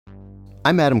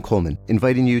I'm Adam Coleman,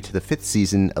 inviting you to the 5th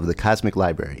season of The Cosmic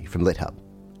Library from LitHub.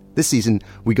 This season,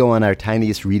 we go on our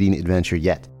tiniest reading adventure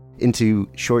yet, into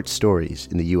short stories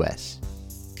in the U.S.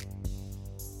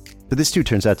 But this too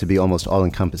turns out to be almost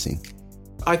all-encompassing.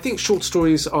 I think short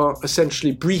stories are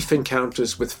essentially brief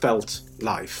encounters with felt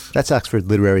life. That's Oxford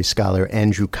literary scholar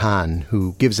Andrew Kahn,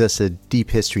 who gives us a deep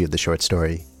history of the short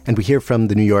story. And we hear from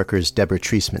The New Yorker's Deborah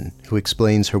Treisman, who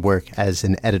explains her work as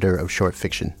an editor of short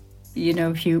fiction. You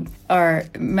know, if you are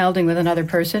melding with another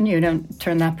person, you don't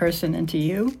turn that person into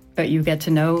you, but you get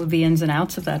to know the ins and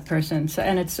outs of that person. So,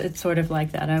 and it's sort of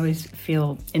like that. I always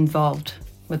feel involved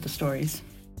with the stories.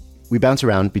 We bounce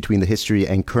around between the history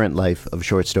and current life of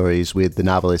short stories with the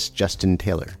novelist Justin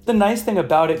Taylor. The nice thing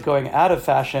about it going out of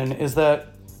fashion is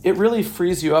that it really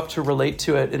frees you up to relate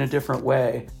to it in a different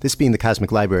way. This being the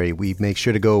Cosmic Library, we make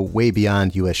sure to go way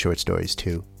beyond U.S. short stories,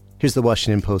 too. Here's the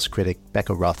Washington Post critic,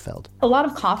 Becca Rothfeld. A lot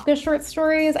of Kafka short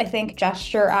stories, I think,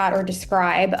 gesture at or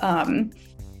describe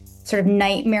sort of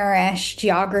nightmarish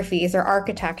geographies or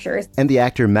architectures. And the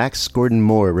actor Max Gordon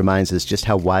Moore reminds us just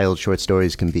how wild short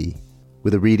stories can be,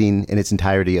 with a reading in its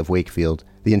entirety of Wakefield,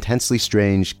 the intensely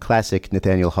strange, classic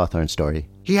Nathaniel Hawthorne story.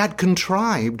 He had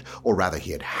contrived, or rather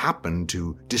he had happened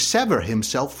to dissever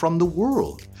himself from the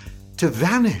world, to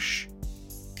vanish.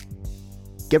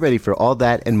 Get ready for all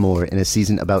that and more in a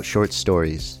season about short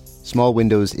stories, small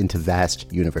windows into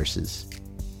vast universes.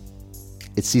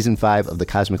 It's Season 5 of The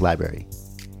Cosmic Library,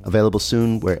 available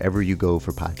soon wherever you go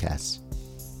for podcasts.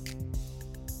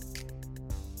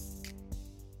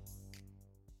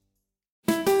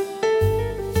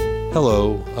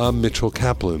 Hello, I'm Mitchell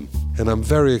Kaplan, and I'm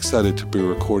very excited to be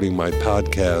recording my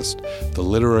podcast, The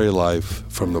Literary Life,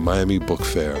 from the Miami Book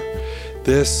Fair.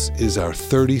 This is our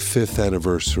 35th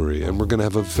anniversary, and we're going to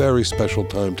have a very special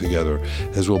time together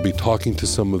as we'll be talking to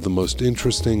some of the most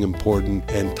interesting, important,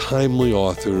 and timely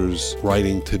authors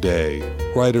writing today.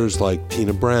 Writers like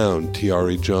Tina Brown,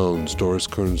 T.R.E. Jones, Doris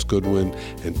Kearns Goodwin,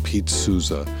 and Pete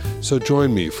Souza. So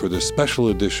join me for this special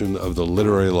edition of The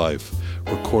Literary Life,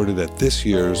 recorded at this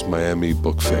year's Miami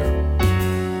Book Fair.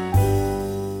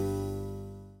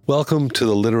 Welcome to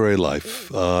The Literary Life.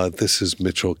 This is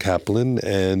Mitchell Kaplan,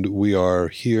 and we are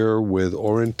here with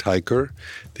Oren Teicher,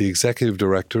 the Executive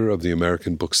Director of the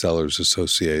American Booksellers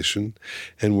Association,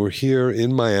 and we're here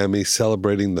in Miami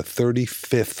celebrating the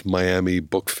 35th Miami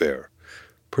Book Fair.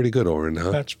 Pretty good, Oren,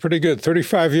 huh? That's pretty good.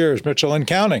 35 years, Mitchell, and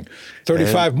counting.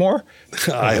 35 more?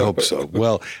 I hope so.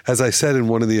 Well, as I said in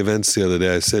one of the events the other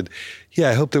day, I said, yeah,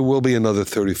 I hope there will be another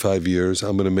 35 years.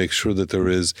 I'm going to make sure that there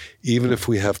is, even if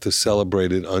we have to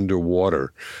celebrate it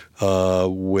underwater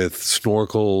with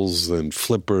snorkels and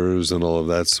flippers and all of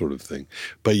that sort of thing.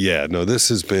 But yeah, no, this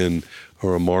has been a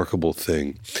remarkable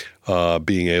thing,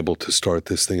 being able to start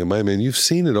this thing in Miami. And you've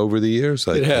seen it over the years,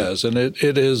 I think. It has, and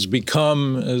it has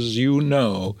become, as you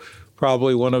know,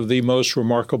 probably one of the most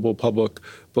remarkable public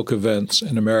book events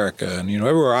in America. And, you know,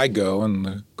 everywhere I go, and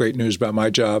the great news about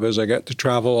my job is I get to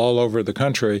travel all over the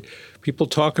country, people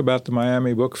talk about the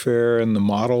Miami Book Fair and the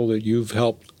model that you've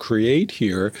helped create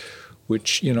here,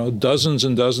 which, you know, dozens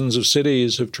and dozens of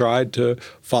cities have tried to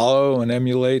follow and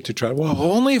emulate to try, well,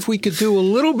 only if we could do a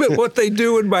little bit what they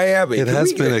do in Miami. It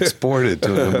has been exported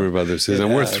to a number of other cities,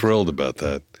 and we're thrilled about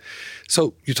that.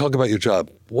 So you talk about your job.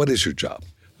 What is your job?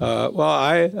 Well,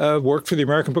 I work for the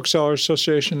American Booksellers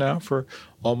Association now for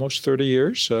almost 30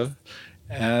 years.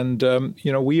 And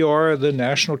we are the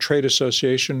National Trade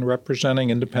Association representing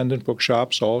independent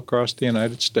bookshops all across the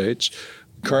United States.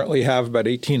 We currently have about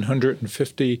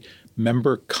 1,850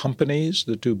 member companies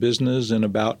that do business in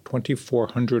about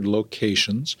 2,400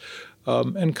 locations.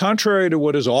 And contrary to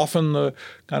what is often the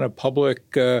kind of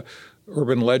public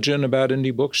urban legend about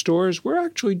indie bookstores, we're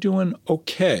actually doing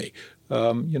okay.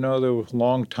 There was a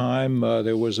long time,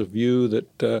 there was a view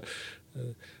that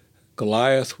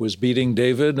Goliath was beating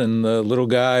David and the little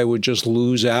guy would just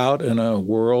lose out in a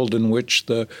world in which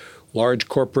the large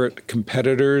corporate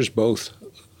competitors, both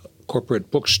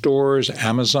corporate bookstores,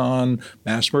 Amazon,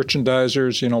 mass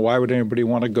merchandisers, why would anybody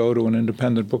want to go to an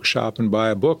independent bookshop and buy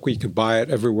a book? We could buy it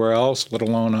everywhere else, let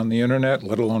alone on the internet,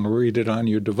 let alone read it on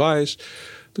your device.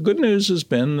 The good news has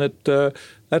been that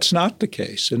that's not the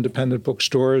case. Independent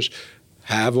bookstores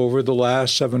have, over the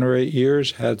last 7 or 8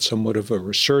 years, had somewhat of a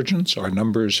resurgence. Our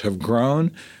numbers have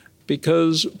grown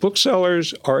because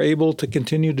booksellers are able to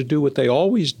continue to do what they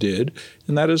always did,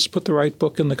 and that is put the right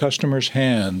book in the customer's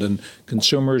hand, and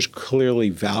consumers clearly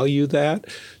value that.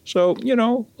 So,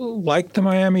 like the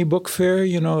Miami Book Fair,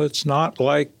 it's not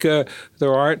like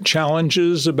there aren't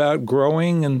challenges about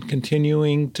growing and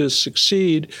continuing to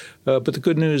succeed, but the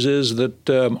good news is that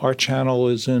our channel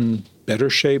is in better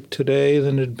shape today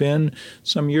than it had been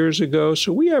some years ago.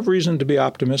 So we have reason to be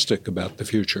optimistic about the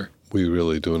future. We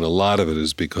really do. And a lot of it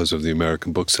is because of the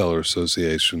American Booksellers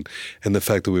Association and the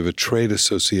fact that we have a trade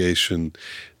association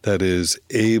that is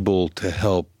able to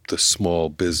help the small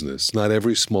business. Not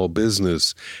every small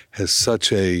business has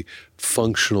such a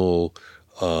functional,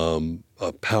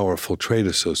 a powerful trade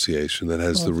association that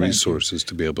has the resources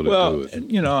to be able to do it.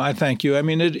 You know, I thank you. I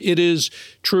mean, it is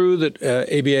true that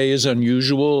ABA is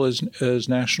unusual as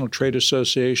national trade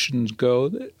associations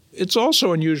go. It's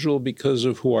also unusual because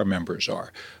of who our members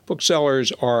are.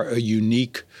 Booksellers are a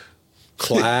unique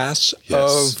class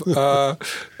of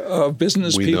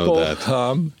business we people. Know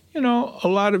that. You know, a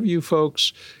lot of you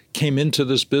folks came into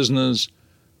this business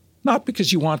not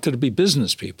because you wanted to be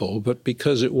business people, but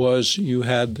because you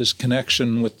had this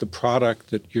connection with the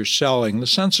product that you're selling. The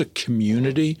sense of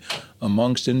community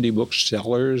amongst indie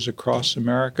booksellers across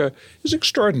America is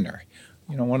extraordinary.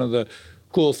 You know, one of the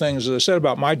cool things that I said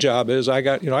about my job is I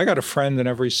got a friend in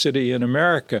every city in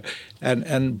America,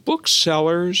 and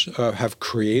booksellers have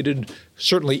created,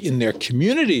 certainly in their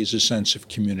communities, a sense of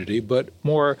community, but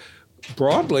more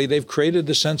broadly, they've created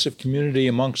the sense of community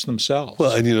amongst themselves.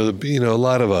 Well, and a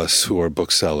lot of us who are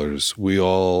booksellers, we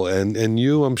all, and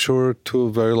you, I'm sure, to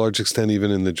a very large extent, even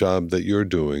in the job that you're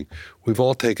doing, we've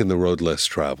all taken the road less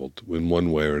traveled in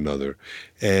one way or another,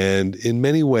 and in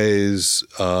many ways,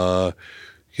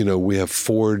 we have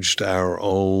forged our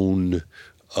own.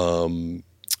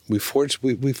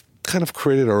 We've kind of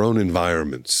created our own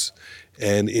environments.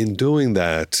 And in doing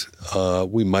that,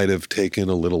 we might have taken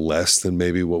a little less than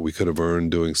maybe what we could have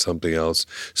earned doing something else.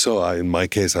 So in my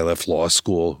case, I left law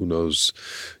school. Who knows?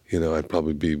 I'd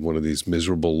probably be one of these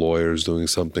miserable lawyers doing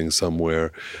something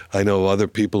somewhere. I know other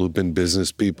people who've been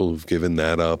business people who've given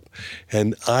that up.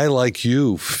 And I, like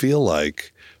you, feel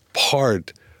like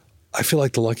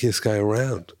the luckiest guy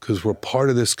around because we're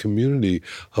part of this community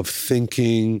of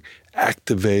thinking,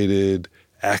 activated,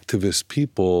 activist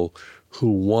people who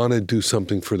want to do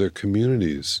something for their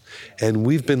communities. And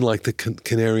we've been like the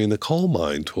canary in the coal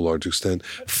mine to a large extent,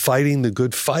 fighting the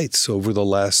good fights over the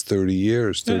last 30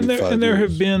 years, 35 years. And there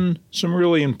have been some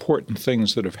really important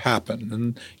things that have happened.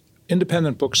 And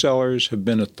independent booksellers have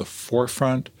been at the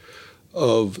forefront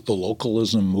of the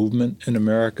localism movement in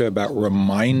America, about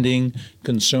reminding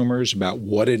consumers about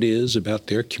what it is about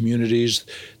their communities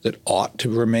that ought to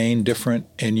remain different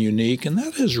and unique. And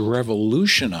that has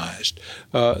revolutionized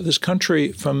this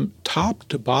country from top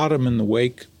to bottom in the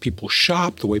way people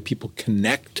shop, the way people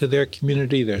connect to their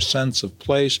community, their sense of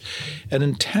place. And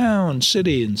in town,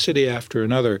 city, and city after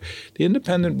another, the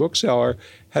independent bookseller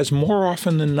has more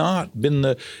often than not been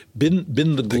the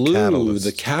glue,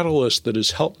 the catalyst that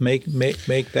has helped make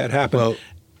that happen. Well,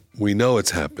 we know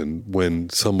it's happened when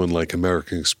someone like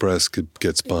American Express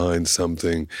gets behind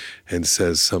something and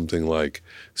says something like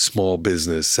Small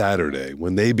Business Saturday.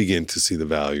 When they begin to see the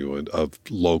value of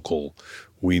local,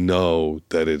 we know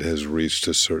that it has reached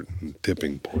a certain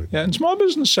tipping point. Yeah, and Small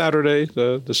Business Saturday,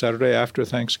 the Saturday after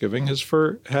Thanksgiving, has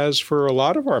for a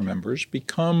lot of our members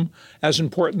become as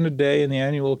important a day in the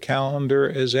annual calendar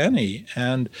as any.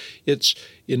 And it's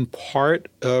in part,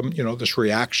 this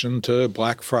reaction to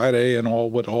Black Friday and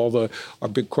our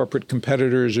big corporate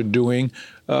competitors are doing,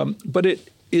 but it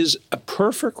is a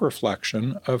perfect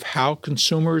reflection of how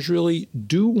consumers really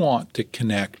do want to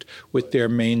connect with their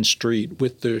main street,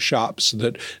 with the shops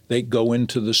that they go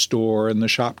into the store and the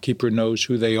shopkeeper knows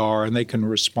who they are and they can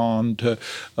respond to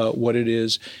what it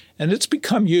is. And it's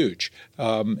become huge.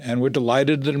 And we're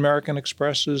delighted that American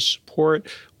Express's support.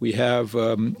 We have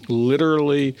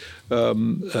literally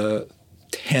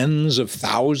tens of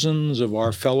thousands of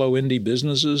our fellow indie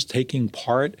businesses taking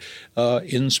part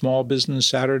in Small Business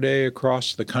Saturday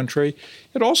across the country.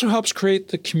 It also helps create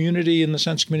the community, in the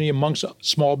sense community, amongst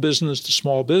small business to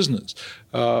small business.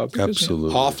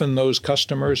 Absolutely. Often those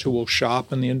customers who will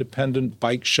shop in the independent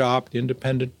bike shop, the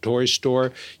independent toy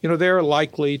store, they're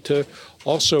likely to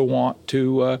also want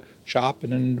to shop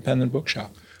in an independent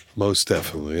bookshop. Most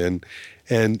definitely. And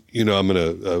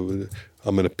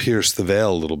I'm going to pierce the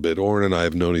veil a little bit. Oren and I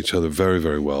have known each other very,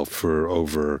 very well for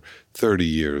over 30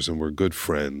 years, and we're good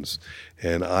friends.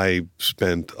 And I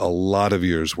spent a lot of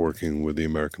years working with the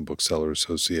American Booksellers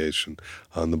Association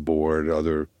on the board,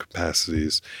 other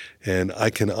capacities. And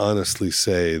I can honestly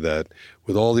say that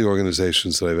with all the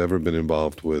organizations that I've ever been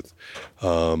involved with,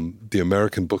 the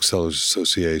American Booksellers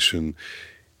Association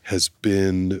has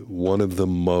been one of the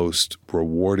most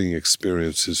rewarding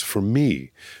experiences for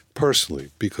me personally,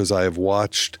 because I have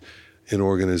watched an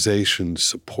organization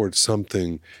support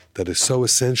something that is so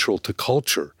essential to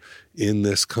culture in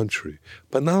this country.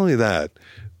 But not only that,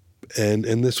 And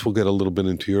this will get a little bit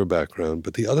into your background.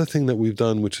 But the other thing that we've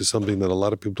done, which is something that a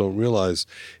lot of people don't realize,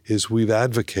 is we've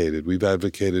advocated. We've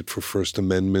advocated for First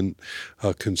Amendment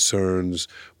concerns.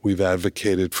 We've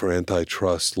advocated for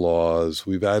antitrust laws.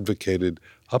 We've advocated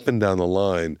up and down the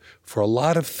line for a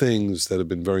lot of things that have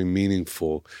been very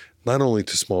meaningful, not only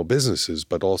to small businesses,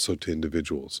 but also to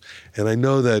individuals. And I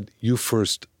know that you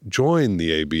first joined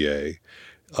the ABA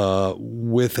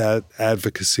with that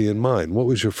advocacy in mind. What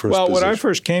was your first position? When I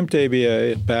first came to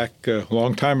ABA back a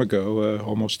long time ago,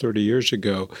 almost 30 years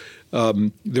ago,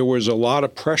 there was a lot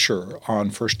of pressure on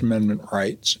First Amendment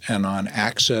rights and on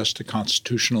access to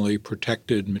constitutionally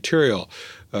protected material.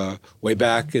 Way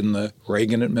back in the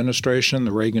Reagan administration,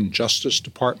 the Reagan Justice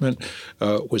Department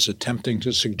was attempting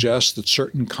to suggest that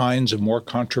certain kinds of more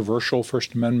controversial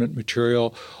First Amendment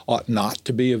material ought not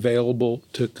to be available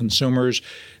to consumers.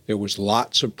 There was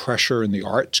lots of pressure in the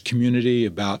arts community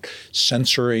about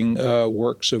censoring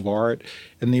works of art.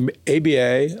 And the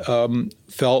ABA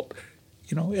felt,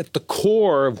 at the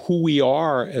core of who we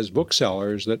are as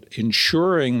booksellers, that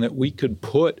ensuring that we could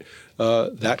put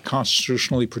that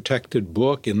constitutionally protected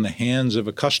book in the hands of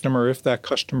a customer, if that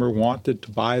customer wanted to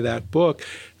buy that book,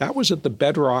 that was at the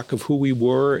bedrock of who we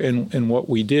were and what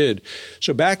we did.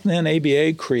 So back then,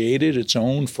 ABA created its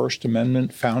own First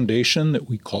Amendment foundation that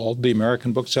we called the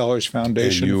American Booksellers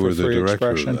Foundation for Free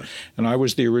Expression. And I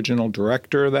was the original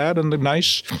director of that. And the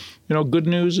nice, good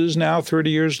news is now,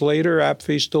 30 years later,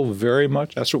 APFE still very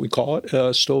much, that's what we call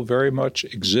it, still very much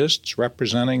exists,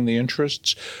 representing the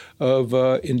interests of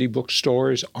indie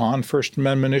bookstores on First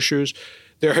Amendment issues.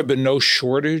 There have been no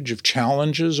shortage of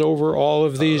challenges over all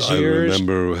of these years. I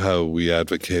remember how we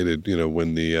advocated,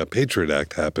 when the Patriot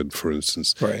Act happened, for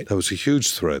instance. Right. That was a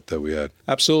huge threat that we had.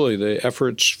 Absolutely. The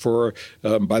efforts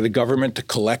by the government to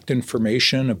collect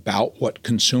information about what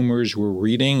consumers were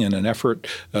reading, in an effort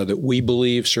that we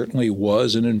believe certainly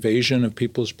was an invasion of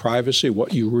people's privacy.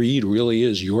 What you read really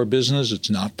is your business. It's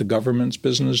not the government's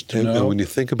business to know. And when you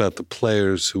think about the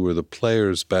players who were the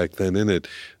players back then in it,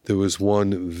 there was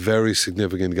one very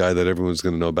significant guy that everyone's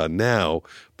going to know about now,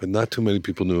 but not too many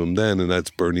people knew him then, and that's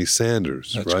Bernie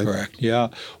Sanders, right? That's correct, yeah.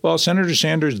 Well, Senator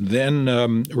Sanders then,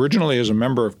 originally as a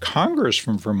member of Congress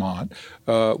from Vermont,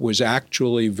 was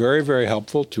actually very, very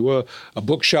helpful to a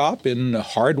bookshop in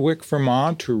Hardwick,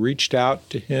 Vermont, who reached out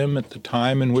to him at the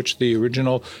time in which the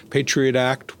original Patriot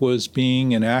Act was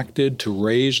being enacted to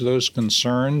raise those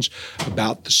concerns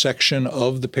about the section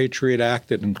of the Patriot Act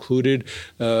that included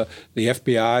the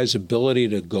FBI's ability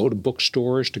to go to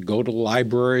bookstores, to go to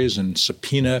libraries and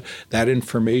subpoena that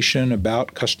information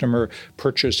about customer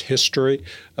purchase history.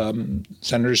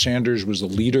 Senator Sanders was a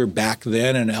leader back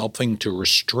then in helping to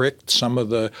restrict some of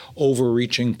the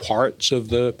overreaching parts of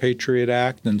the Patriot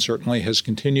Act, and certainly has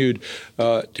continued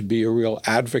to be a real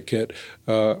advocate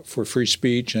for free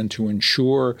speech and to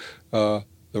ensure the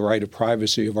right of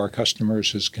privacy of our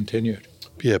customers has continued.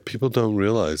 Yeah, people don't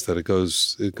realize that it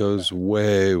goes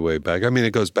way, way back. I mean,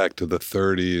 it goes back to the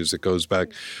 30s, it goes back,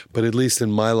 but at least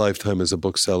in my lifetime as a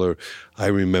bookseller, I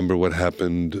remember what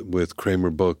happened with Kramer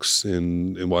Books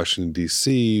in Washington,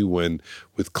 D.C.,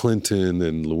 with Clinton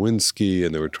and Lewinsky,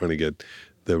 and they were trying to get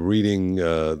the reading,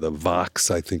 the Vox,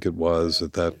 I think it was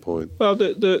at that point. Well,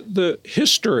 the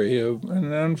history of,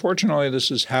 and unfortunately this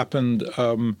has happened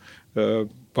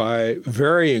by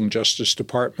varying justice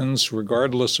departments,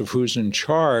 regardless of who's in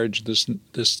charge,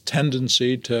 this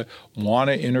tendency to want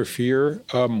to interfere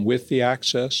with the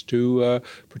access to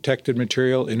protected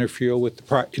material, interfere with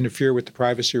the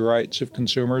privacy rights of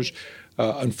consumers,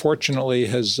 unfortunately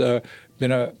has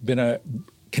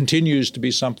continues to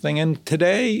be something. And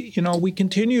today, we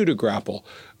continue to grapple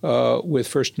with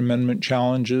First Amendment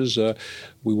challenges.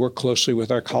 We work closely with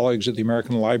our colleagues at the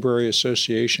American Library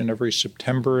Association every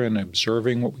September in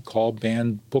observing what we call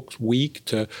Banned Books Week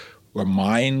to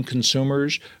remind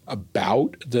consumers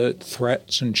about the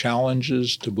threats and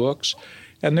challenges to books.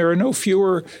 And there are no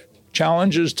fewer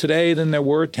challenges today than there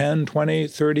were 10, 20,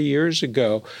 30 years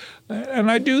ago. And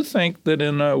I do think that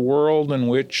in a world in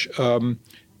which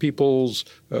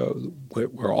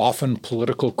where often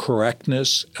political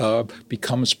correctness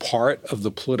becomes part of the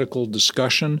political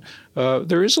discussion,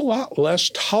 there is a lot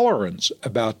less tolerance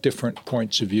about different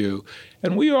points of view.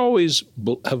 And we always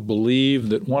have believed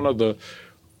that one of the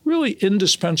really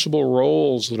indispensable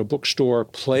roles that a bookstore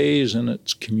plays in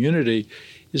its community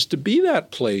is to be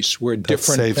that place where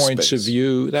different points of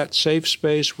view, that safe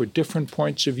space where different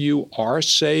points of view are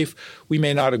safe. We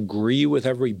may not agree with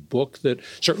every book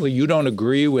certainly you don't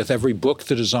agree with every book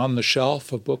that is on the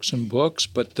shelf of Books and Books,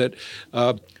 but that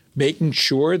making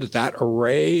sure that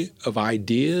array of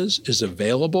ideas is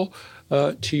available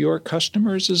to your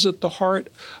customers is at the heart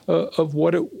of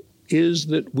what it is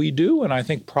that we do, and I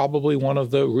think probably one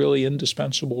of the really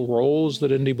indispensable roles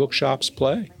that indie bookshops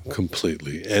play.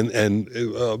 Completely. And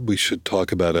we should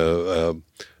talk about a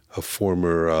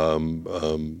former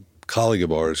colleague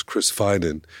of ours, Chris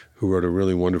Fiden, who wrote a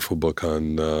really wonderful book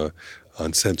on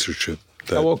censorship.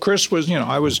 Well, Chris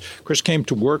Chris came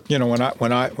to work,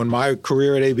 when my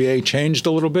career at ABA changed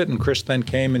a little bit, and Chris then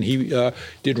came and he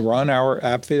did run our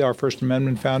ABFA, our First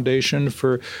Amendment Foundation,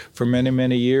 for many,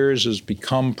 many years, has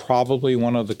become probably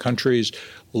one of the country's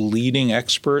leading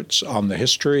experts on the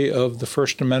history of the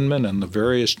First Amendment and the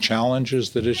various challenges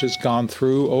that it has gone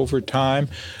through over time.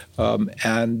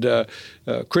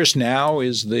 Chris now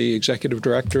is the executive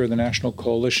director of the National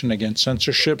Coalition Against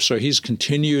Censorship, so he's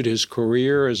continued his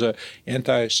career as an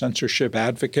anti-censorship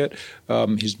advocate.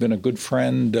 He's been a good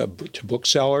friend to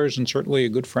booksellers and certainly a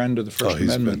good friend of the First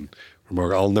Amendment. Been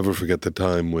remarkable. I'll never forget the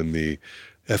time when the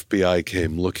FBI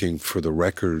came looking for the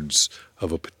records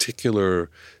of a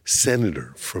particular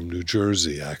senator from New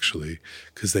Jersey, actually,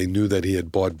 because they knew that he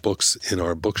had bought books in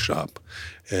our bookshop.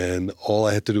 And all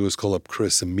I had to do was call up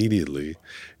Chris immediately,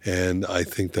 and I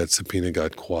think that subpoena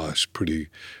got quashed pretty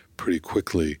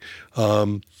quickly.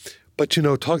 But,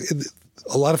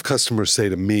 a lot of customers say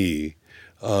to me,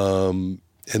 and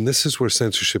this is where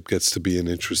censorship gets to be an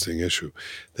interesting issue.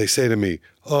 They say to me,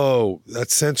 oh,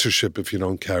 that's censorship if you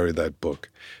don't carry that book.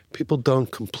 People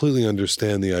don't completely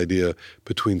understand the idea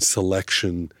between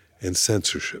selection and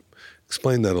censorship.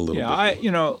 Explain that a little bit.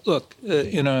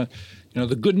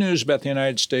 The good news about the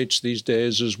United States these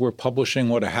days is we're publishing,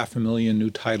 500,000 new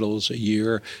titles a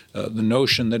year. The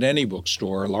notion that any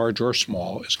bookstore, large or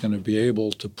small, is going to be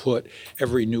able to put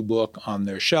every new book on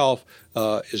their shelf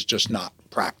is just not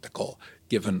practical,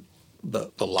 given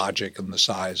the logic and the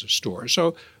size of stores.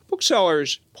 So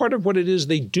booksellers, part of what it is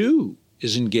they do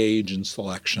is engage in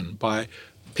selection by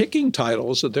picking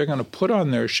titles that they're going to put on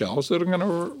their shelves that are going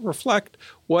to reflect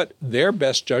what their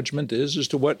best judgment is as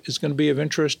to what is going to be of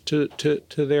interest to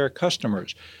their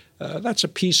customers. That's a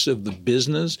piece of the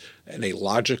business and a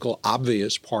logical,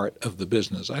 obvious part of the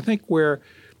business. I think where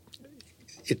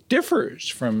it differs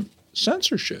from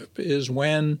censorship is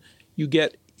when you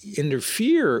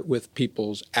interfere with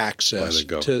people's access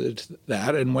to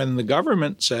that. And when the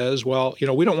government says, well,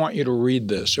 we don't want you to read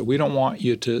this, or we don't want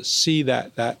you to see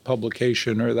that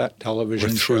publication or that television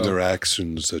show. Or through their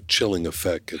actions, a chilling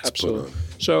effect gets put on.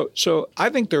 So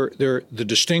I think the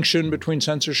distinction between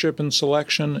censorship and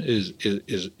selection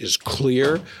is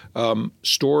clear.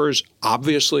 Stores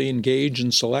obviously engage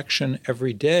in selection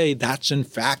every day. That's in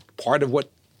fact part of what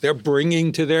they're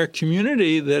bringing to their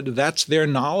community, that's their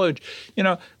knowledge.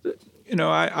 I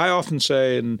often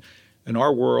say in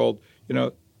our world,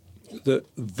 the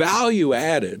value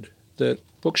added that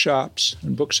bookshops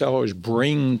and booksellers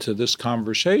bring to this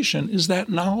conversation is that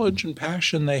knowledge and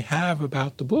passion they have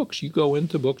about the books. You go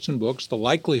into Books and Books, the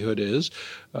likelihood is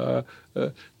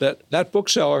that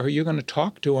bookseller who you're going to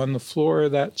talk to on the floor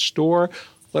of that store,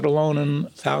 let alone in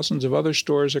thousands of other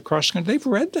stores across the country, they've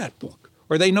read that book.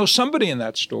 Or they know somebody in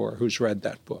that store who's read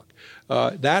that book.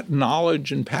 That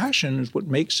knowledge and passion is what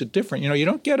makes it different. You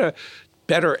don't get a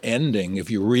better ending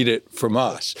if you read it from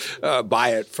us, buy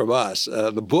it from us.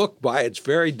 The book, by its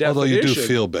very definition. Although you do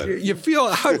feel better. You feel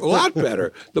a lot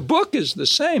better. The book is the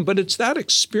same, but it's that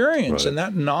experience and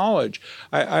that knowledge.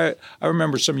 I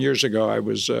remember some years ago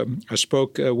I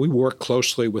spoke, we work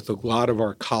closely with a lot of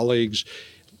our colleagues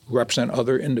who represent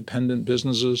other independent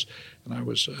businesses. And I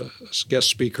was a guest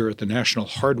speaker at the National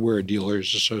Hardware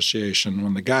Dealers Association.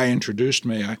 When the guy introduced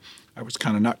me, I was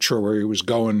kind of not sure where he was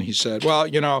going. He said, well,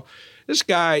 this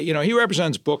guy, he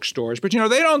represents bookstores, but, they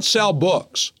don't sell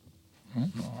books. I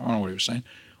don't know what he was saying.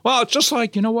 Well, it's just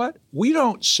like, we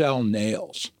don't sell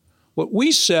nails. What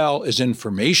we sell is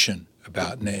information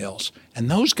about nails. And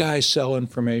those guys sell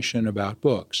information about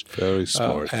books. Very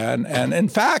smart. And in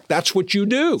fact, that's what you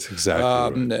do. That's exactly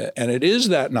right. And it is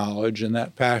that knowledge and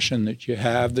that passion that you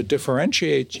have that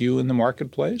differentiates you in the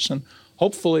marketplace and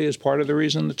hopefully is part of the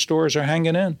reason that stores are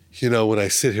hanging in. When I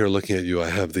sit here looking at you, I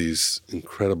have these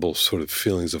incredible sort of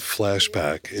feelings of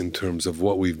flashback in terms of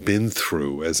what we've been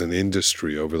through as an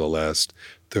industry over the last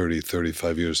 30,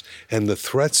 35 years and the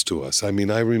threats to us. I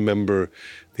remember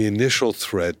the initial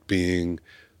threat being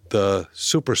the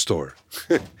superstore,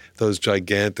 those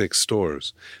gigantic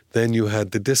stores. Then you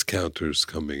had the discounters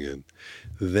coming in.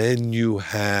 Then you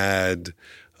had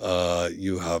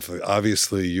you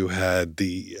had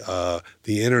the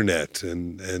internet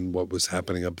and what was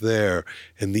happening up there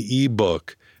and the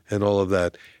ebook and all of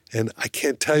that. And I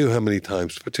can't tell you how many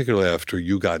times, particularly after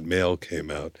You Got Mail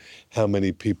came out, how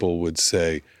many people would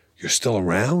say, "You're still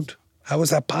around? How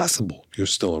is that possible? You're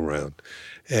still around.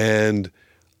 And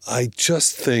I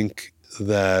just think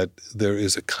that there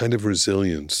is a kind of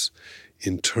resilience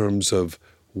in terms of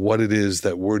what it is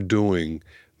that we're doing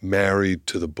married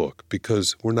to the book,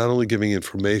 because we're not only giving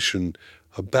information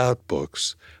about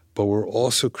books, but we're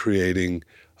also creating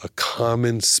a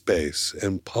common space,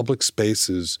 and public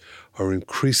spaces are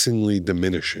increasingly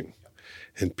diminishing,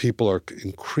 and people are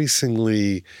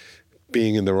increasingly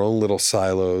being in their own little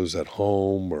silos at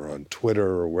home or on Twitter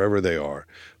or wherever they are.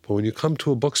 But when you come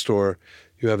to a bookstore,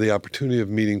 you have the opportunity of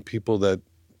meeting people that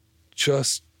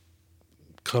just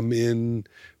come in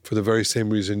for the very same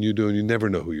reason you do, and you never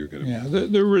know who you're going to meet. Yeah,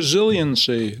 the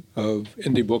resiliency of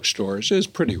indie bookstores is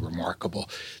pretty remarkable.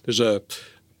 There's a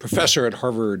professor at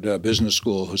Harvard Business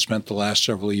School who spent the last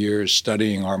several years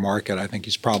studying our market. I think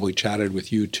he's probably chatted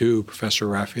with you too, Professor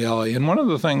Raffaelli. And one of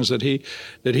the things that he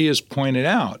has pointed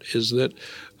out is that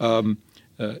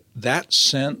that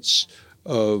sense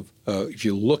of if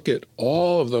you look at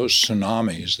all of those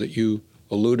tsunamis that you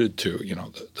alluded to,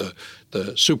 the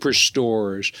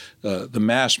superstores, the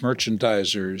mass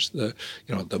merchandisers,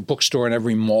 the bookstore in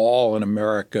every mall in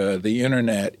America, the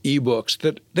internet, ebooks,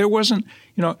 that there wasn't,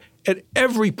 at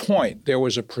every point there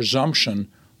was a presumption,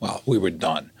 well, we were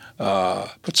done.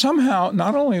 But somehow,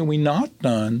 not only are we not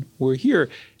done, we're here.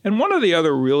 And one of the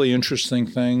other really interesting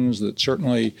things that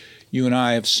certainly you and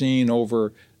I have seen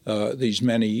over these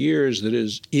many years that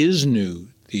is new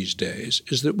these days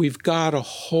is that we've got a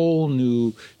whole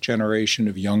new generation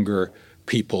of younger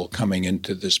people coming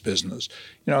into this business.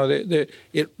 There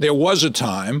was a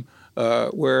time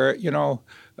where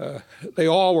they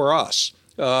all were us.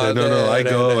 I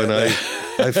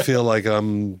feel like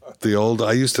I'm the old.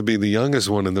 I used to be the youngest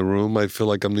one in the room. I feel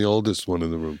like I'm the oldest one in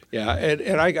the room. Yeah,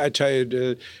 and I tell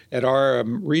you, at our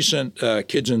recent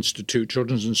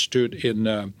Children's Institute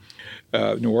in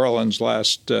New Orleans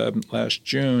last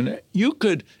June,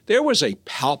 there was a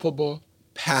palpable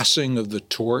passing of the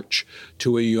torch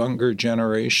to a younger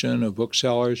generation of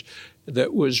booksellers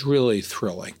that was really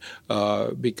thrilling.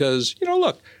 Because,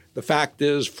 look, the fact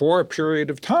is, for a period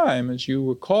of time, as you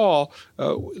recall,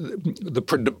 the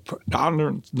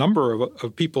predominant number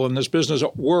of people in this business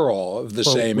were all of the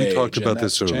same age. We talked about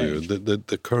this earlier.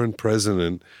 The current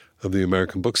president of the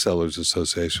American Booksellers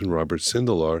Association, Robert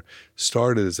Sindelar,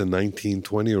 started as a 19,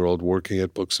 20-year-old working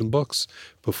at Books and Books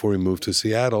before he moved to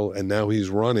Seattle, and now he's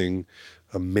running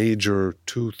a major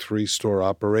 2-3 store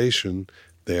operation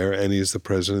there, and he's the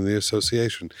president of the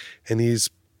association. And he's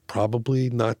probably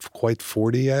not quite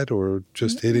 40 yet, or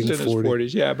just hitting 40. In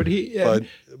his 40s, yeah.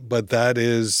 But that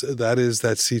is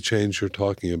that sea change you're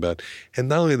talking about. And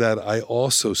not only that, I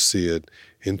also see it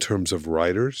in terms of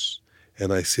writers,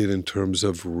 and I see it in terms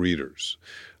of readers.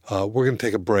 We're going to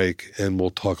take a break, and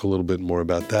we'll talk a little bit more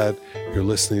about that. You're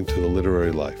listening to The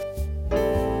Literary Life.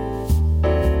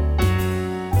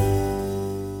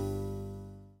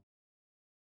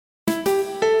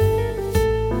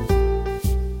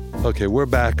 Okay, we're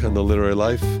back on The Literary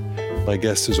Life. My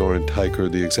guest is Oren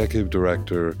Teicher, the executive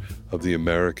director of the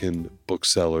American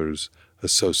Booksellers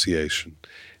Association.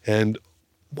 And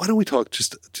why don't we talk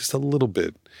just a little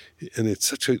bit, and it's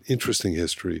such an interesting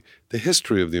history, the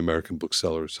history of the American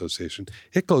Booksellers Association.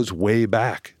 It goes way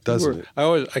back, doesn't it?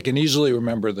 I can easily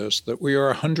remember this, that we are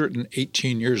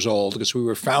 118 years old because we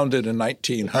were founded in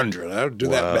 1900. I don't do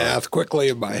that math quickly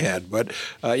in my head. But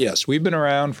yes, we've been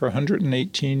around for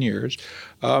 118 years.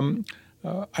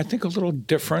 I think a little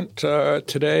different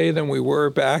today than we were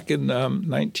back in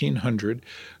 1900.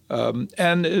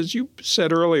 And as you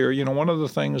said earlier, one of the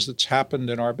things that's happened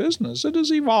in our business, it has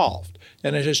evolved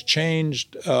and it has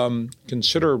changed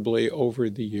considerably over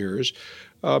the years.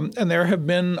 And there have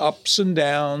been ups and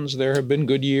downs. There have been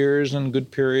good years and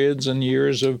good periods and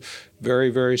years of very,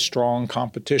 very strong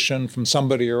competition from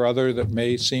somebody or other that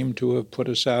may seem to have put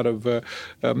us out of,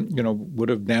 would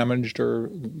have damaged or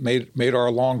made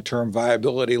our long-term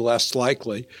viability less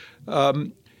likely. But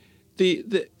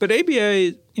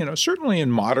ABA, certainly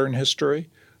in modern history,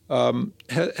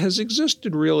 has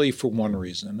existed really for one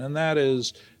reason, and that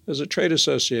is, as a trade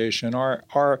association,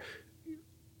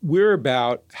 we're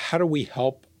about how do we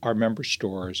help our member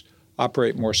stores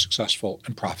operate more successful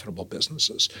and profitable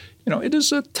businesses. It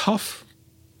is a tough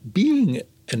being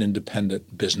an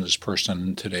independent business person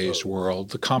in today's world.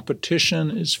 The competition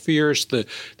is fierce. The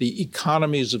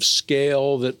economies of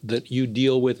scale that you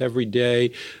deal with every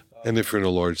day. And if you're in a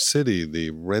large city,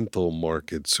 the rental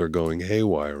markets are going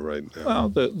haywire right now. Well,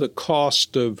 the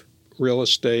cost of real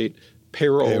estate,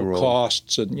 payroll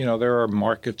costs, and there are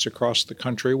markets across the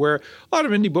country where a lot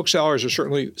of indie booksellers are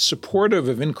certainly supportive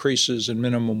of increases in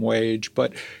minimum wage,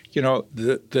 but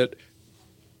that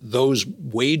those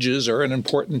wages are an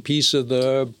important piece of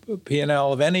the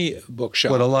P&L of any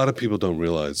bookshop. What a lot of people don't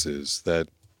realize is that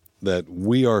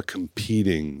we are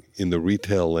competing in the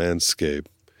retail landscape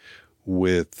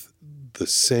with the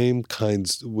same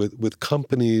kinds, with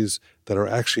companies that are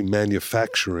actually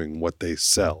manufacturing what they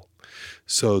sell.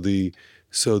 So the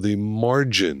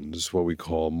margins, what we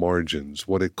call margins,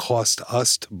 what it costs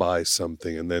us to buy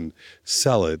something and then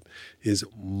sell it, is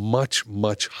much,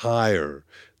 much higher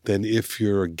than if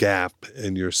you're a Gap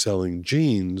and you're selling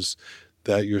jeans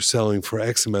that you're selling for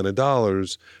X amount of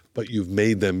dollars, but you've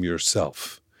made them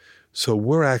yourself. So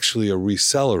we're actually a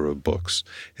reseller of books.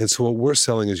 And so what we're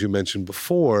selling, as you mentioned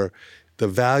before, the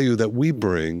value that we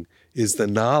bring is the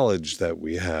knowledge that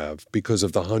we have because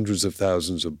of the hundreds of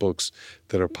thousands of books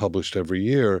that are published every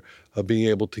year, of being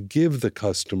able to give the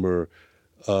customer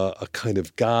a kind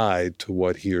of guide to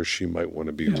what he or she might want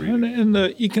to be reading. And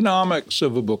the economics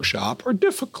of a bookshop are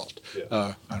difficult.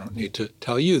 Yeah. I don't need to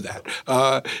tell you that.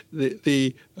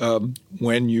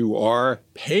 When you are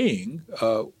paying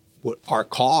what our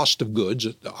cost of goods,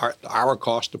 our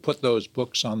cost to put those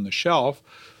books on the shelf,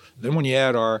 then when you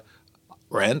add our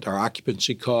rent, our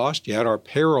occupancy cost, you add our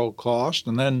payroll cost,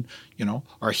 and then,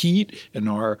 our heat and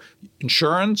our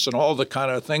insurance and all the kind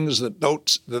of things that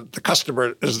the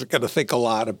customer is going to think a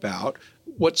lot about.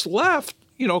 What's left,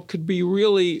 could be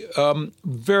really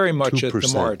very much 2%. At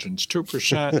the margins,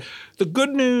 2%. The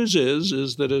good news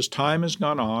is that as time has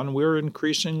gone on, we're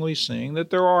increasingly seeing that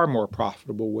there are more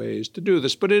profitable ways to do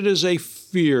this, but it is a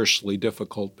fiercely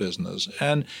difficult business.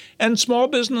 And small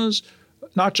business,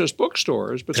 not just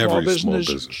bookstores, but small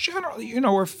business generally,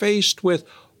 are faced with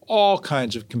all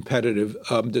kinds of competitive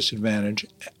disadvantage.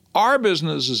 Our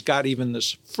business has got even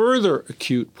this further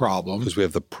acute problem. Because we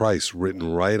have the price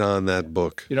written right on that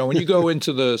book. When you go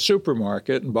into the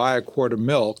supermarket and buy a quart of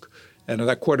milk, and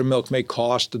that quart of milk may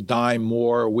cost $0.10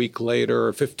 more a week later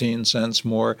or 15 cents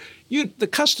more, the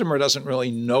customer doesn't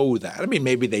really know that. I mean,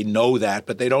 maybe they know that,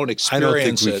 but they don't experience it. I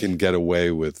don't think we can get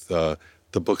away with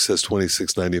the book says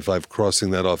 $26.95,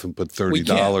 crossing that off and put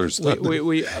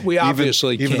 $30. We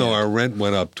obviously can't. Even though our rent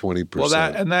went up 20%.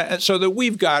 Well, so that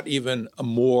we've got even a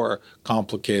more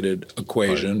complicated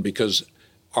equation, right, because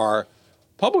our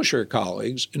publisher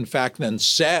colleagues, in fact, then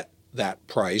set that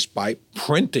price by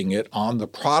printing it on the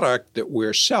product that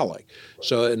we're selling.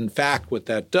 So, in fact, what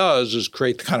that does is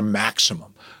create the kind of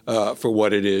maximum for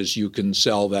what it is you can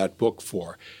sell that book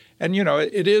for. And,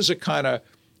 it is a kind of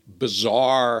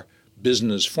bizarre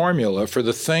business formula. For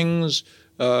the things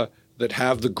that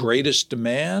have the greatest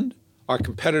demand, our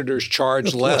competitors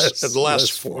charge less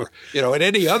for. In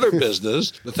any other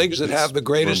business, the things that have the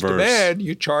greatest demand,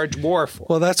 you charge more for.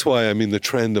 Well, that's why, the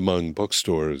trend among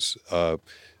bookstores,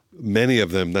 many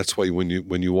of them, that's why when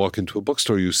you walk into a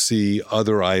bookstore, you see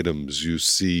other items. You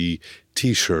see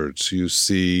T-shirts, you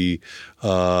see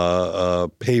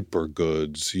paper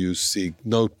goods, you see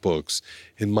notebooks.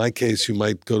 In my case, you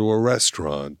might go to a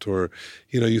restaurant, or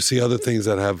you see other things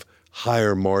that have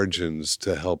higher margins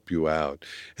to help you out.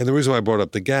 And the reason why I brought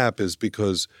up the Gap is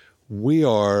because we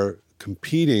are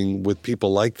competing with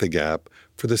people like the Gap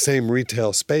for the same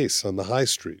retail space on the high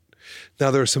street.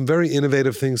 Now, there are some very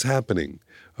innovative things happening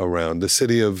around. The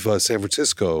city of San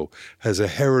Francisco has a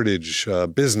heritage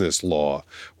business law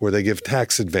where they give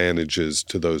tax advantages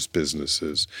to those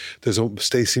businesses.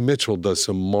 Stacy Mitchell does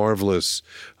some marvelous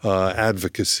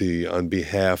advocacy on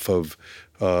behalf of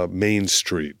Main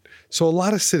Street. So a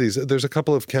lot of cities, there's a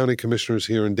couple of county commissioners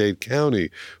here in Dade County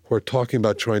who are talking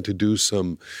about trying to do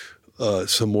some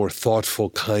more thoughtful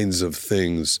kinds of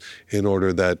things in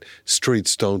order that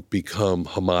streets don't become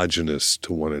homogenous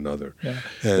to one another. Yeah.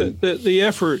 And the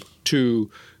effort to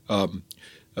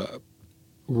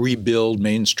rebuild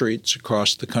main streets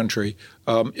across the country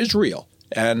is real.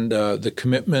 And the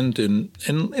commitment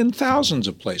in thousands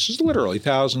of places, literally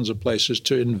thousands of places,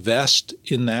 to invest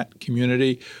in that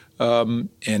community and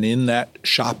in that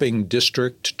shopping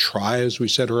district, to try, as we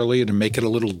said earlier, to make it a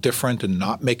little different and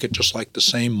not make it just like the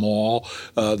same mall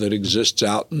that exists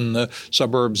out in the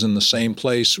suburbs in the same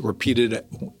place, repeated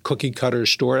cookie cutter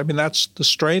store. That's the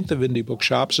strength of indie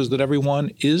bookshops, is that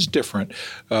everyone is different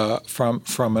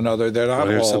from another. They're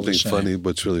not all the same. Funny.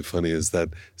 What's really funny is that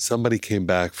somebody came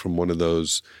back from one of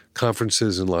those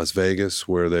conferences in Las Vegas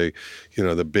where they,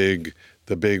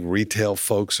 the big retail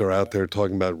folks are out there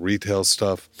talking about retail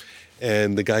stuff.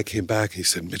 And the guy came back and he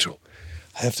said, Mitchell,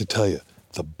 I have to tell you,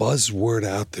 the buzzword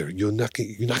out there, you're not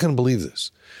going to believe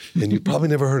this, and you probably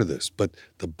never heard of this, but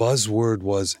the buzzword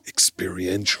was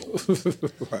experiential.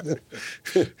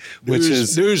 Which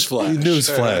is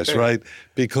newsflash, right?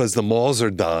 Because the malls are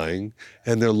dying,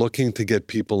 and they're looking to get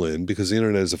people in because the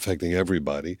internet is affecting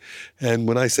everybody. And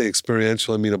when I say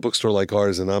experiential, I mean a bookstore like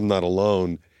ours, and I'm not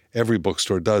alone. Every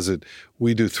bookstore does it.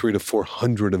 We do 300 to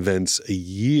 400 events a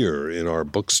year in our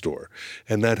bookstore,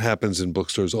 and that happens in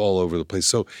bookstores all over the place.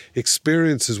 So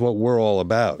experience is what we're all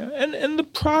about. And the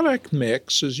product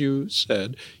mix, as you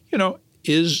said,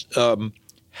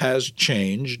 has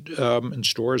changed, and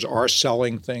stores are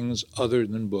selling things other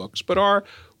than books. But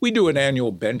we do an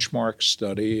annual benchmark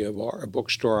study of our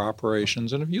bookstore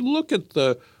operations, and if you look at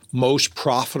the most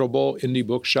profitable indie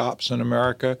bookshops in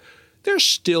America, they're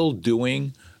still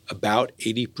doing about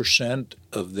 80%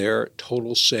 of their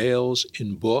total sales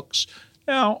in books.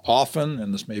 Now, often,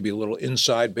 and this may be a little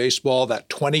inside baseball, that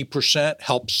 20%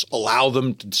 helps allow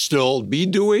them to still be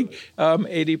doing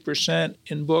 80%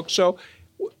 in books. So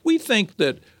we think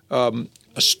that a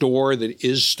store that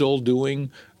is still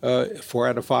doing $4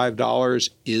 out of $5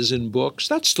 is in books.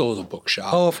 That's still the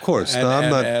bookshop. Oh, of course.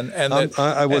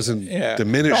 I wasn't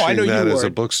diminishing that as a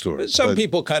bookstore. Some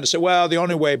people kind of say, well, the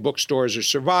only way bookstores are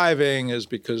surviving is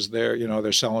because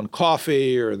they're selling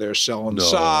coffee or they're selling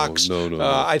socks. No.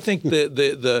 I think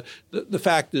the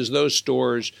fact is those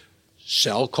stores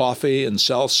sell coffee and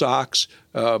sell socks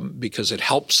because it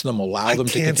helps them allow them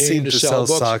to continue to sell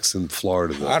books. Socks in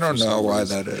Florida, though. I don't know why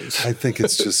that is. I think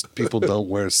it's just people don't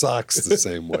wear socks the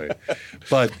same way.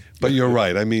 But you're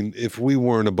right. I mean, if we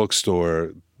weren't a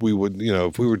bookstore, we would,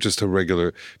 if we were just a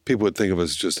regular, people would think of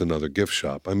us as just another gift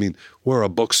shop. I mean, we're a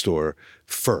bookstore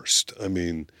first. I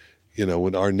mean,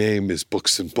 when our name is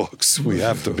Books and Books, we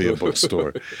have to be a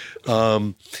bookstore.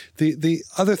 The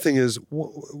other thing is,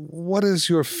 what is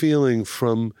your feeling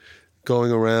from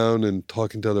going around and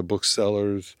talking to other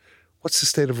booksellers? What's the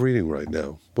state of reading right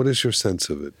now? What is your sense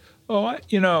of it? Oh,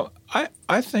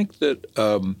 I think that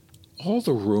all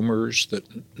the rumors that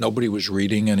nobody was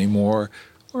reading anymore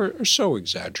are so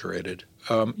exaggerated.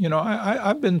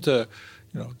 I've been to,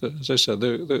 as I said,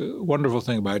 the wonderful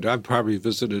thing about it, I've probably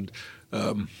visited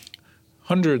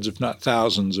hundreds, if not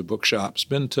thousands, of bookshops.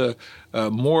 Been to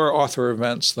more author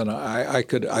events than I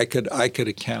could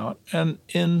account, and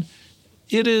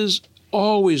it is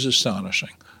always astonishing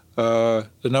the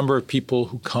number of people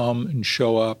who come and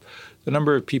show up, the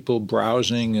number of people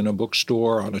browsing in a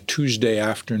bookstore on a Tuesday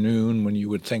afternoon when you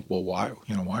would think, well, why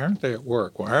aren't they at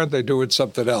work? Why aren't they doing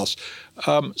something else?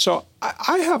 So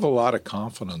I have a lot of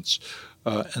confidence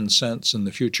and sense in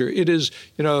the future. It is,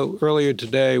 earlier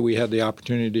today we had the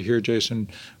opportunity to hear Jason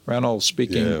Reynolds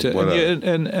speaking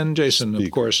and Jason, of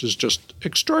course, is just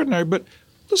extraordinary. But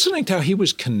listening to how he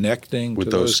was connecting with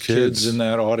those kids in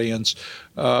that audience.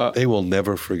 They will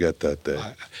never forget that day.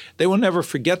 They will never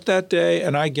forget that day,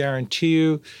 and I guarantee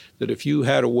you that if you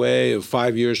had a way of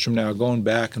 5 years from now going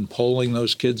back and polling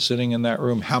those kids sitting in that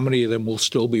room, how many of them will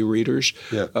still be readers?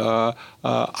 Yeah.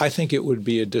 I think it would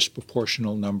be a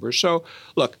disproportional number. So,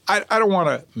 look, I don't want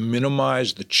to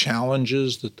minimize the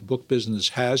challenges that the book business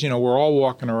has. We're all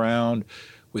walking around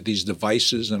with these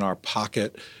devices in our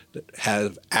pocket that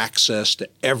have access to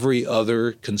every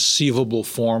other conceivable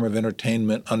form of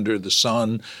entertainment under the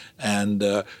sun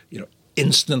and,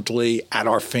 instantly at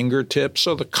our fingertips.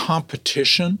 So the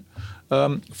competition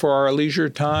for our leisure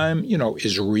time,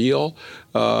 is real,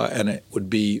 and it would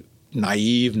be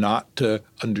naive not to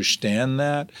understand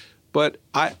that. But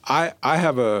I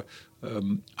have a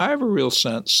real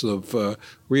sense of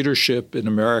readership in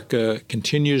America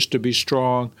continues to be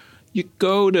strong. You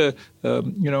go to,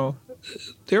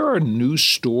 there are new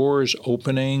stores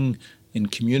opening in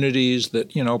communities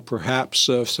that, perhaps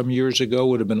some years ago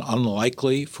would have been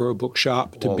unlikely for a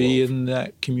bookshop to be in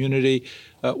that community.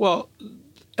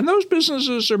 And those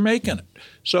businesses are making it.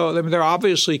 So they're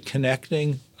obviously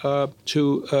connecting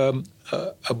to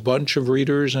a bunch of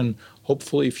readers and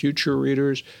hopefully future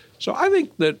readers. So I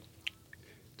think that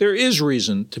there is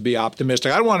reason to be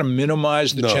optimistic. I don't want to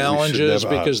minimize the challenges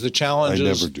because the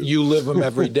challenges, you live them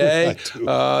every day.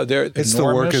 They're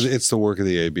enormous. It's the work of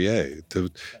the ABA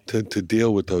to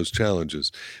deal with those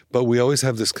challenges. But we always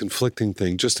have this conflicting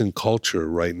thing just in culture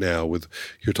right now with,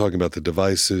 you're talking about the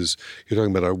devices,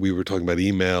 we were talking about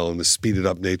email and the speeded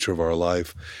up nature of our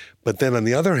life. But then on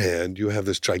the other hand, you have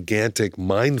this gigantic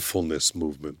mindfulness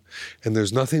movement. And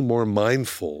there's nothing more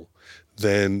mindful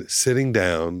than sitting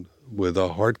down with a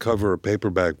hardcover or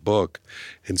paperback book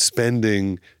and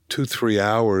spending 2-3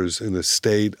 hours in a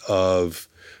state of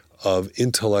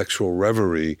intellectual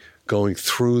reverie going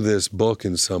through this book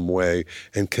in some way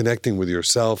and connecting with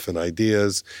yourself and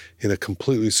ideas in a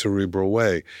completely cerebral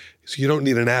way. So you don't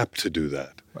need an app to do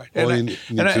that. Right. All you need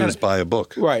to do is buy a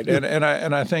book. Right. And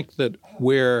I think that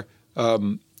where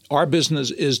our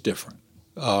business is different.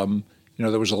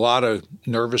 There was a lot of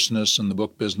nervousness in the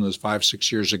book business 5-6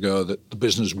 years ago that the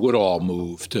business would all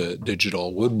move to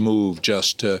digital, would move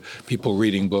just to people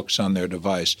reading books on their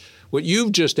device. What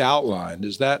you've just outlined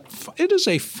is that it is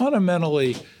a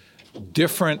fundamentally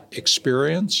different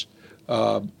experience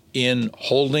in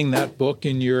holding that book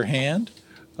in your hand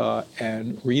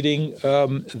and reading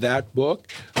that book.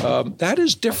 That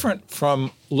is different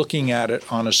from looking at it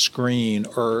on a screen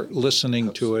or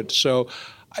listening to it. So,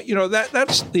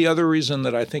 that's the other reason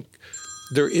that I think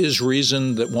there is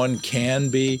reason that one can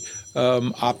be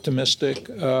optimistic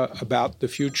about the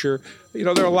future. There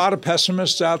are a lot of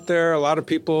pessimists out there, a lot of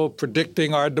people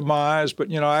predicting our demise.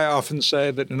 But, I often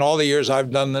say that in all the years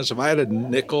I've done this, if I had a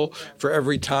nickel for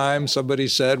every time somebody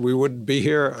said we wouldn't be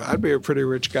here, I'd be a pretty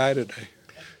rich guy today.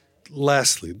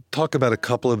 Lastly, talk about a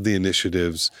couple of the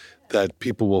initiatives that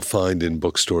people will find in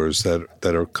bookstores that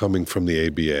are coming from the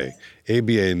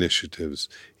ABA initiatives,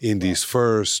 Indies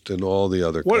First, and all the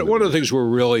other. One of the things we're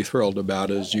really thrilled about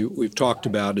is we've talked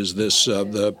about is this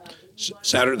the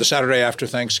Saturday after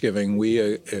Thanksgiving. We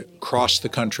across the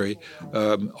country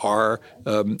are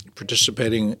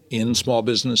participating in Small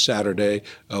Business Saturday,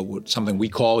 something we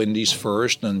call Indies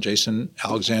First, and Jason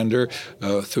Alexander,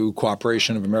 through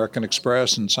cooperation of American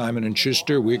Express and Simon &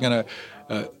 Schuster, we're going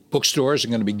to bookstores are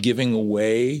going to be giving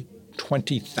away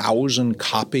 20,000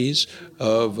 copies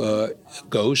of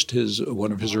Ghost,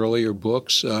 one of his earlier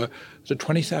books, to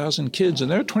 20,000 kids.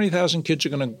 And there are 20,000 kids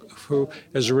who are going to,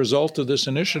 as a result of this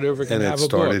initiative, are going to have a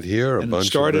book. And it started here. And it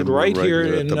started right here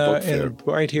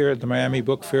right here at the Miami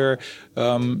Book Fair.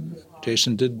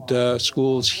 Jason did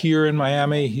schools here in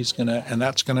Miami. And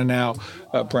that's going to now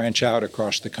branch out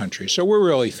across the country. So we're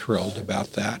really thrilled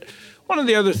about that. One of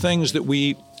the other things that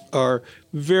we are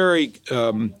very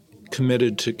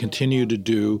committed to continue to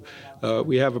do.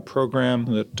 We have a program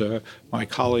that my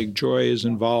colleague Joy is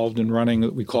involved in running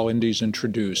that we call Indies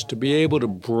Introduced, to be able to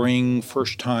bring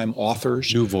first-time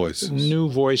authors. New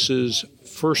voices,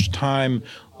 first-time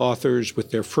authors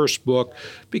with their first book,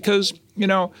 because,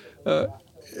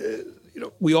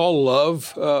 we all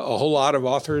love a whole lot of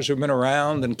authors who've been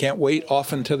around and can't wait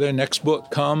often till their next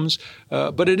book comes.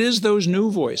 But it is those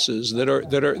new voices that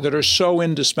are so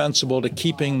indispensable to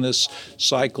keeping this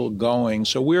cycle going.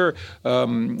 So we're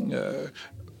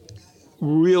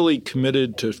really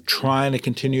committed to trying to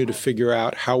continue to figure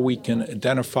out how we can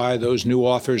identify those new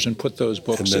authors and put those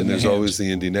books in their hands. And then there's always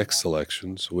the Indie Next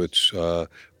selections, which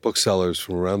booksellers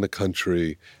from around the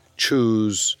country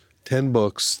choose 10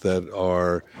 books that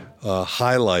are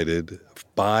highlighted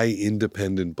by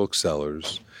independent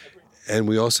booksellers. And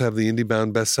we also have the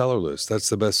IndieBound bestseller list. That's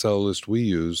the bestseller list we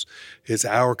use. It's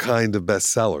our kind of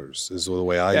bestsellers, is the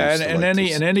way I use it.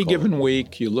 In any given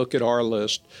week, you look at our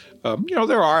list.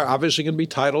 There are obviously going to be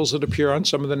titles that appear on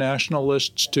some of the national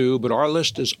lists too, but our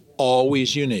list is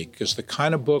always unique. It's the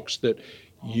kind of books that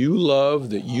you love,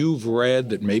 that you've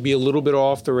read, that may be a little bit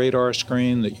off the radar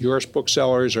screen, that your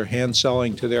booksellers are hand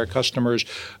selling to their customers.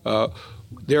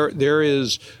 There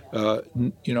is,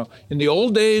 in the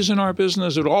old days in our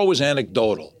business, it was always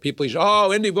anecdotal. People say,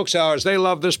 indie booksellers, they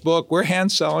love this book. We're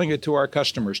hand selling it to our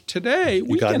customers. Today,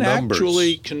 we can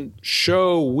actually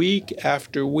show week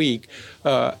after week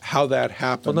how that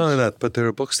happens. Well, not only that, but there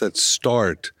are books that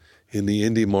start in the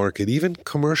indie market, even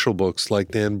commercial books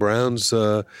like Dan Brown's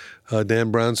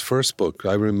first book.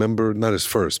 I remember, not his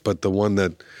first, but the one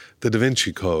that, the Da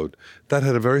Vinci Code, that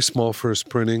had a very small first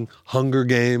printing. Hunger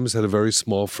Games had a very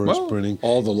small first printing.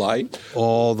 All the Light.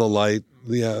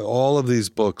 Yeah, all of these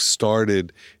books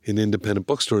started in independent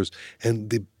bookstores. And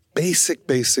the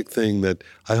basic thing that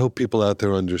I hope people out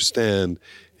there understand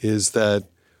is that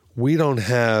we don't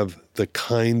have the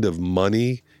kind of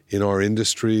money in our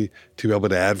industry to be able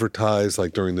to advertise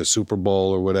like during the Super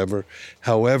Bowl or whatever.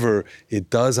 However, it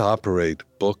does operate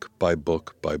book by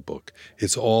book by book.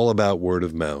 It's all about word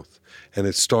of mouth. And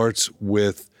it starts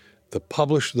with the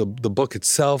publisher, the book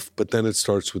itself, but then it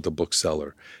starts with the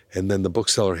bookseller. And then the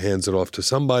bookseller hands it off to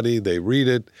somebody, they read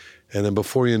it, and then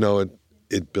before you know it,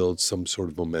 it builds some sort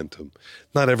of momentum.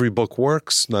 Not every book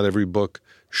works, not every book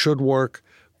should work,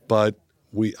 but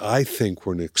I think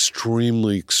we're in an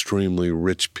extremely, extremely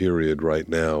rich period right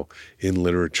now in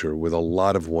literature with a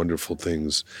lot of wonderful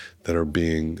things that are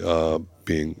being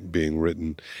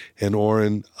written. And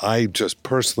Oren, I just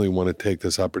personally want to take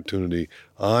this opportunity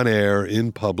on air,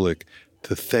 in public,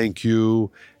 to thank you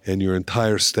and your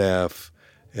entire staff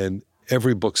and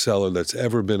every bookseller that's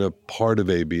ever been a part of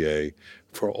ABA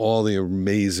for all the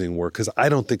amazing work, because I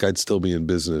don't think I'd still be in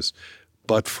business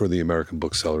but for the American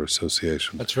Booksellers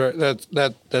Association.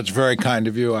 That's very kind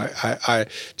of you. I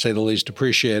say the least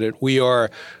appreciate it. We are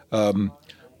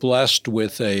blessed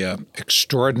with a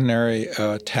extraordinary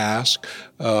task,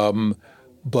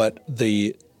 but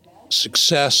the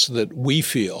success that we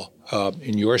feel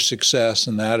in your success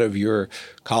and that of your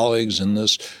colleagues in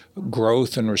this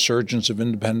growth and resurgence of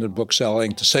independent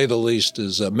bookselling, to say the least,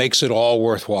 makes it all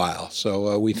worthwhile.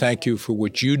 So we thank you for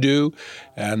what you do,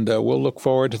 and we'll look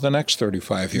forward to the next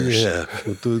 35 years. Yeah,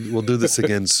 we'll do this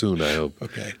again soon, I hope.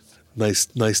 Okay. Nice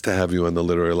to have you on The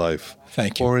Literary Life.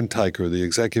 Thank you. Oren Teicher, the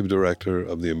Executive Director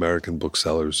of the American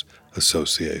Booksellers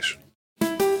Association.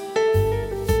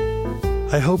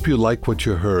 I hope you like what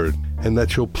you heard and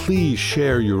that you'll please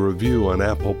share your review on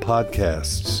Apple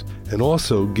Podcasts, and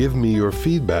also give me your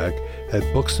feedback at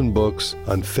Books and Books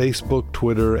on Facebook,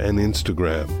 Twitter, and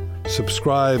Instagram.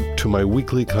 Subscribe to my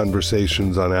weekly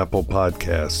conversations on Apple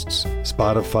Podcasts,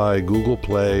 Spotify, Google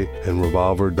Play, and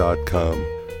Revolver.com.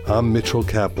 I'm Mitchell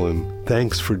Kaplan.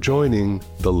 Thanks for joining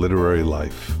The Literary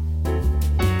Life.